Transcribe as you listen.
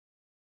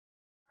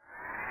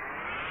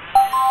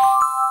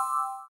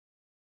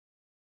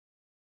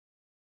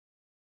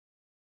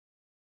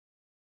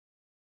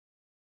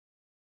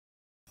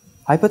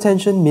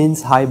Hypertension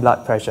means high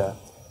blood pressure.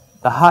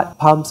 The heart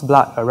pumps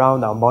blood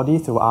around our body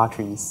through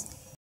arteries.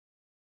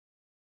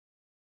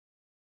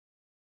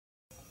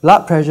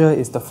 Blood pressure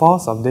is the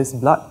force of this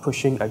blood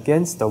pushing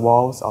against the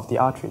walls of the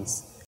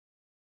arteries.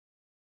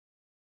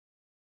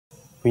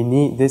 We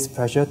need this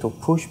pressure to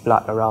push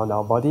blood around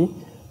our body,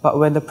 but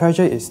when the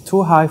pressure is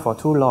too high for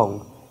too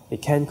long,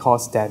 it can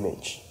cause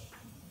damage.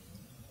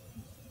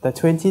 The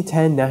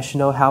 2010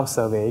 National Health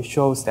Survey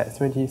shows that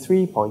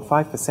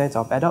 23.5%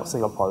 of adult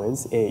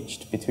Singaporeans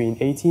aged between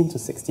 18 to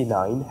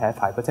 69 have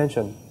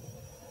hypertension.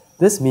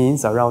 This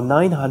means around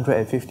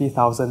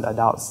 950,000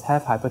 adults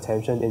have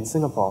hypertension in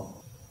Singapore.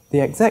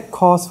 The exact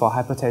cause for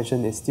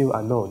hypertension is still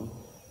unknown,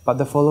 but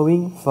the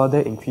following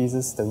further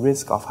increases the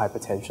risk of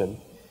hypertension.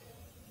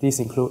 These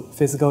include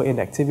physical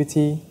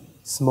inactivity,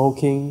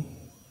 smoking,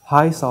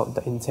 high salt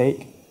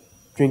intake,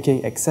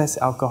 drinking excess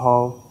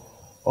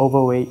alcohol,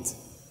 overweight,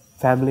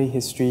 family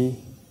history,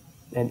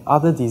 and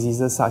other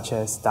diseases such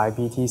as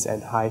diabetes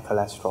and high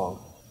cholesterol.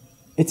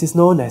 It is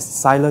known as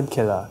silent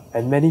killer,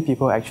 and many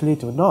people actually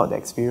do not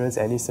experience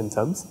any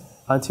symptoms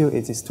until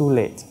it is too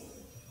late,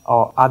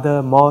 or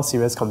other more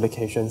serious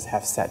complications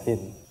have set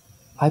in.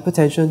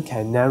 Hypertension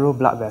can narrow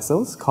blood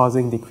vessels,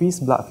 causing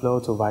decreased blood flow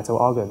to vital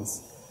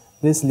organs.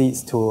 This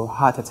leads to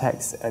heart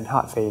attacks and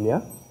heart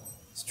failure,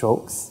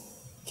 strokes,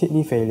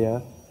 kidney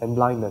failure, and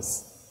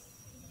blindness.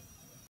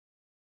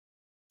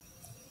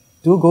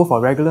 Do go for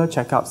regular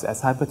checkups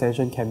as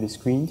hypertension can be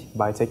screened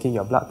by taking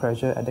your blood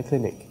pressure at the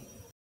clinic.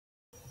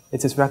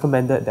 It is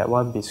recommended that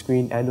one be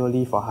screened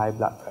annually for high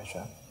blood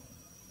pressure.